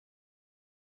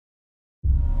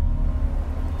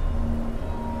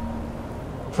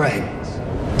friends,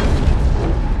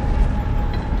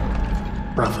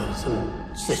 brothers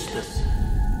and sisters,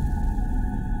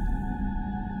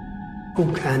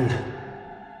 who can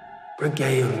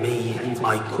regale me and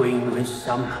my queen with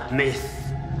some myth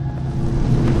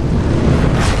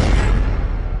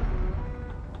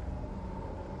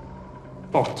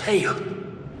or tale.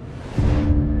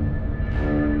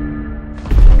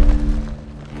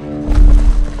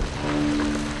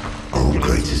 O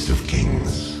greatest of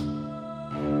kings,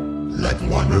 let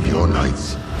one of your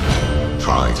knights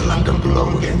try to land a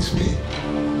blow against me.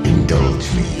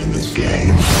 Indulge me in this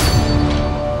game.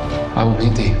 I will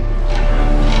meet thee.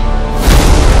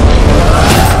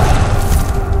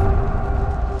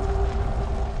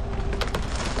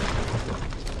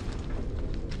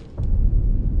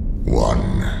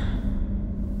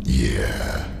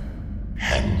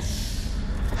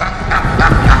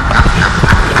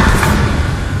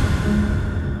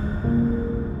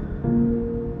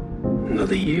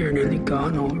 Another year nearly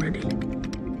gone already.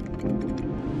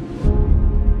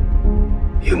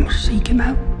 You must seek him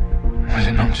out. Was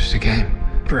it not just a game?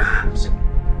 Perhaps,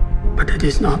 but it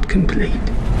is not complete.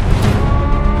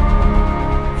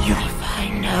 You'll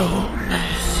find no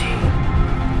mercy,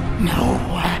 no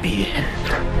happy end.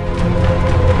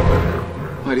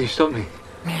 Why do you stop me?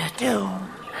 Your doom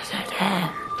is at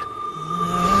hand.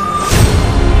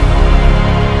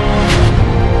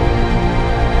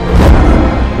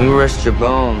 You rest your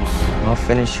bones. I'll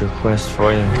finish your quest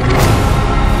for you.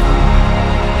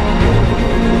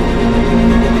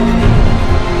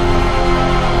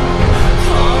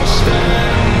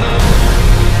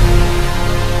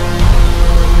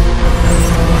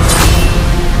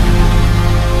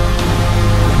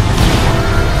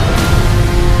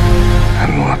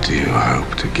 And what do you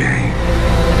hope to gain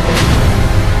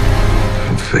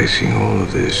from facing all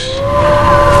of this?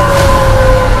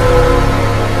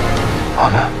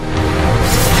 Honor.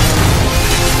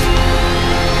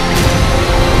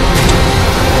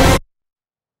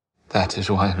 That is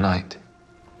why a knight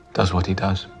does what he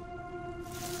does.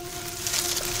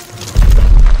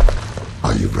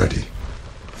 Are you ready?